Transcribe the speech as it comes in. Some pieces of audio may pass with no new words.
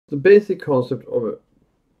The basic concept of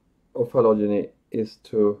phylogeny is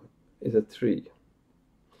a tree.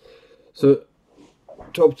 So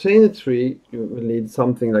to obtain a tree, you will need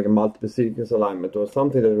something like a multiple sequence alignment, or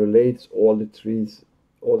something that relates all the trees,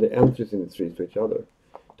 all the entries in the trees to each other.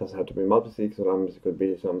 It doesn't have to be multiple sequence alignments. It could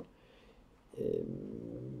be some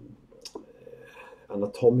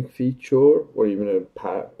anatomic feature, or even a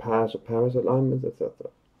pairs or pairs alignment, etc.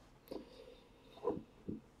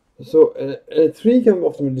 So a tree can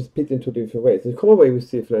often be depicted in two different ways. The common way we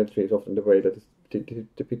see a tree is often the way that is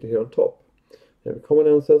depicted here on top. You have a common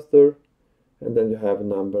ancestor, and then you have a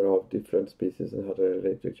number of different species and how they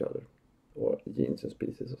relate to each other, or genes and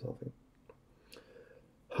species or something.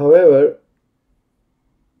 However,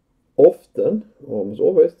 often, almost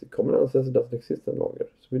always, the common ancestor doesn't exist any longer.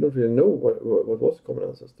 So we don't really know what was the common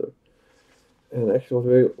ancestor. And actually what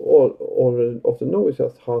we already often know is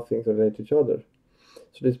just how things relate to each other.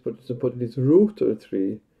 So this root of the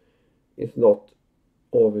tree is not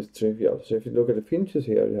always trivial. So if you look at the finches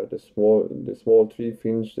here, you have the small tree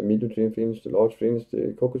finch, the medium tree finch, the large finch,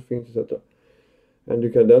 the caucus finch, etc. And you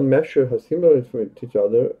can then measure how similar it is to each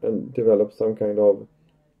other and develop some kind of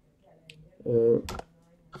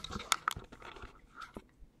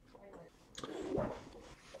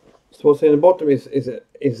so what's in the bottom is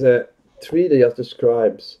a tree that just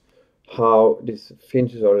describes how these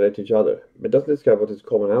finches are related to each other. But it doesn't describe what is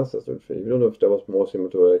common ancestor of the tree. We don't know if that was more similar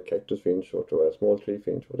to a cactus finch or to a small tree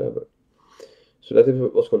finch, whatever. So that is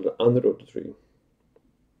what's called an unrooted tree.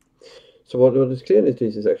 So what is clear in these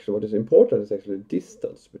trees is actually, what is important is actually the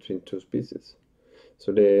distance between two species.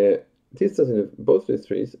 So the distance in both these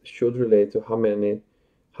trees should relate to how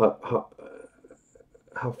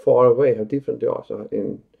far away, how different they are. So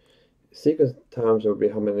in sequence terms, it would be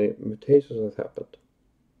how many mutations have happened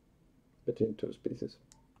between two species.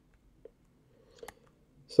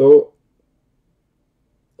 So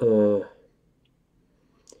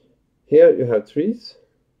here you have trees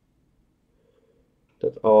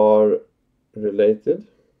that are related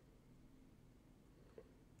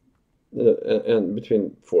and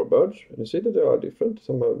between four birds. And you see that they are different.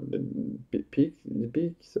 Some have the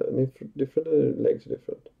beaks are different, and the legs are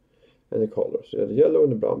different, and the colors. So you have the yellow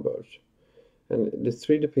and the brown birds. And this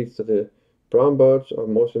tree depicts that the brown birds are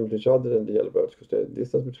more similar to each other than the yellow birds, because the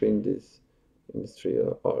distance between these in this tree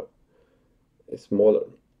is smaller.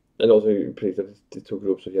 And also you predict that the two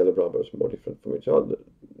groups of yellow brown birds are more different from each other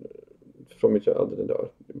than they are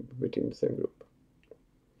within the same group.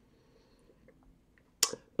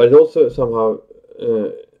 But it also somehow,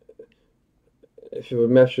 if you would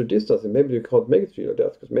measure distance, maybe you can't make a tree like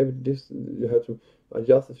that, because maybe you have to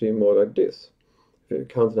adjust the tree more like this, if you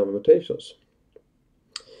count the number of mutations.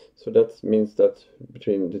 So that means that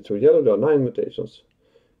between the two yellow there are 9 mutations,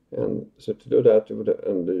 and so to do that you would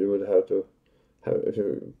have to have, if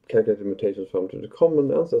you calculate the mutations from to the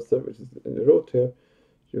common ancestor, which is in the root here,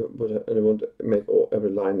 you want to make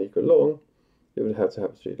every line equal long, you would have to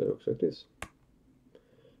have a tree that looks like this.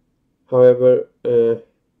 However, a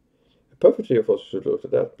perfect tree of course should look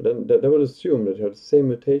like that, but then that would assume that you have the same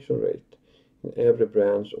mutation rate in every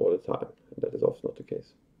branch all the time, and that is often not the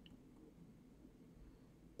case.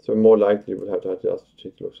 So more likely you would have to adjust the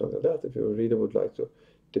tree to look something like that if you really would like to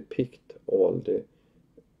depict all the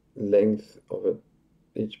length of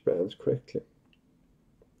each branch correctly.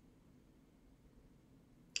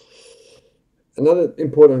 Another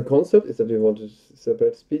important concept is that we want to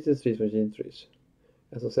separate species trees from gene trees.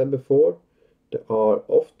 As I said before, there are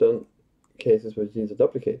often cases where genes are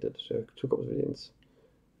duplicated, so you have 2 copies of genes.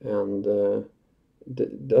 And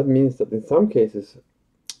that means that in some cases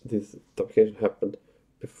this duplication happened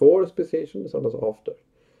before a speciation, sometimes after.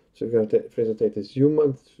 So you can, for instance, take this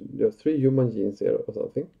human, there are 3 human genes here or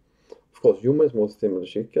something. Of course, human is more similar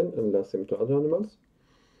to chicken and less similar to other animals.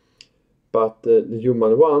 But the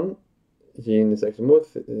human 1 gene is actually more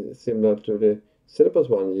similar to the Xenopus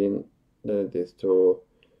 1 gene than it is to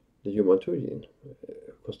the human 2 gene,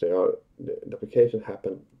 because the duplication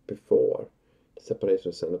happened before the separation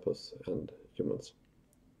of Xenopus and humans.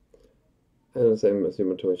 And the same as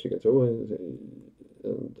human 2 and chicken 2,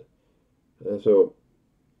 and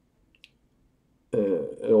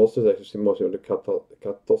also it's actually more similar to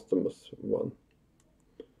Catostomus 1.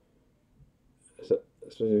 So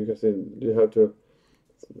you can see you have to.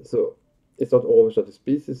 So it's not always that the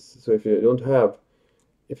species. So if you only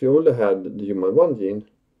had the human 1 gene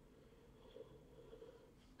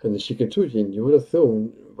and the chicken 2 gene, you would have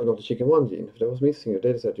thrown not the chicken 1 gene. If that was missing your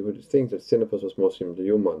data set, you would think that Xenopus was more similar to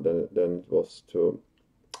human than it was to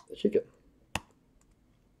chicken.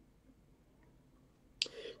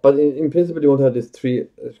 But in principle, you want to have this tree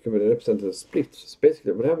can be represented as splits. So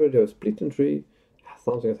basically, whenever you have a split in tree,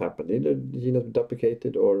 something has happened. Either the gene has been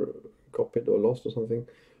duplicated or copied or lost or something,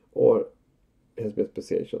 or it has been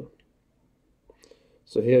speciation.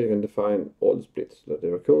 So here you can define all the splits. That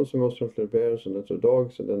the raccoons are most the bears, and that's the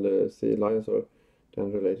dogs, and then the sea lions are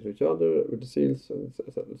then related to each other with the seals, and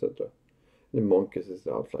etc. etc. The monkeys is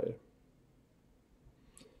the outlier.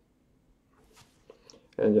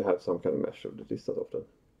 And you have some kind of measure of the distance often.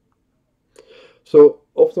 So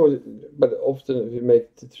often, if you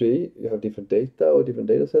make the tree, you have different data or different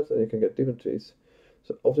data sets, and you can get different trees.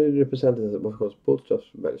 So often you represent it as what calls bootstrap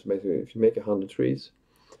values. Basically, if you make 100 trees,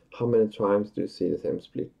 how many times do you see the same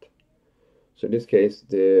split? So in this case,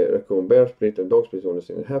 the raccoon bear split and dog split is only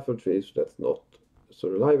seen in half of trees, so that's not so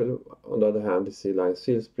reliable. On the other hand, the sea lion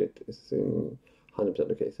seal split is in 100%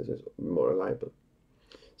 of cases, so it's more reliable.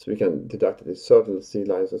 So we can deduct that certain sea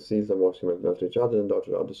lions and seals are more similar to each other than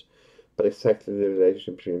to others, but exactly the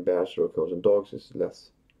relationship between bears, raccoons, and dogs is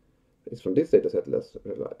from this data set less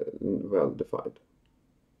well defined.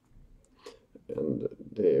 And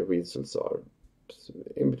the results are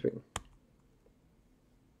in between.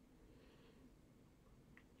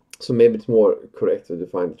 So maybe it's more correct to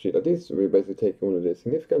define the tree like this. We basically take only the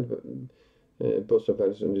significant bootstrap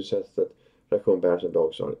values and suggest that raccoon, bears, and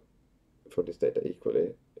dogs are, for this data,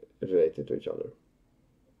 equally related to each other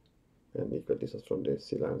and equal distance from the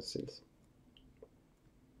sea lion seals.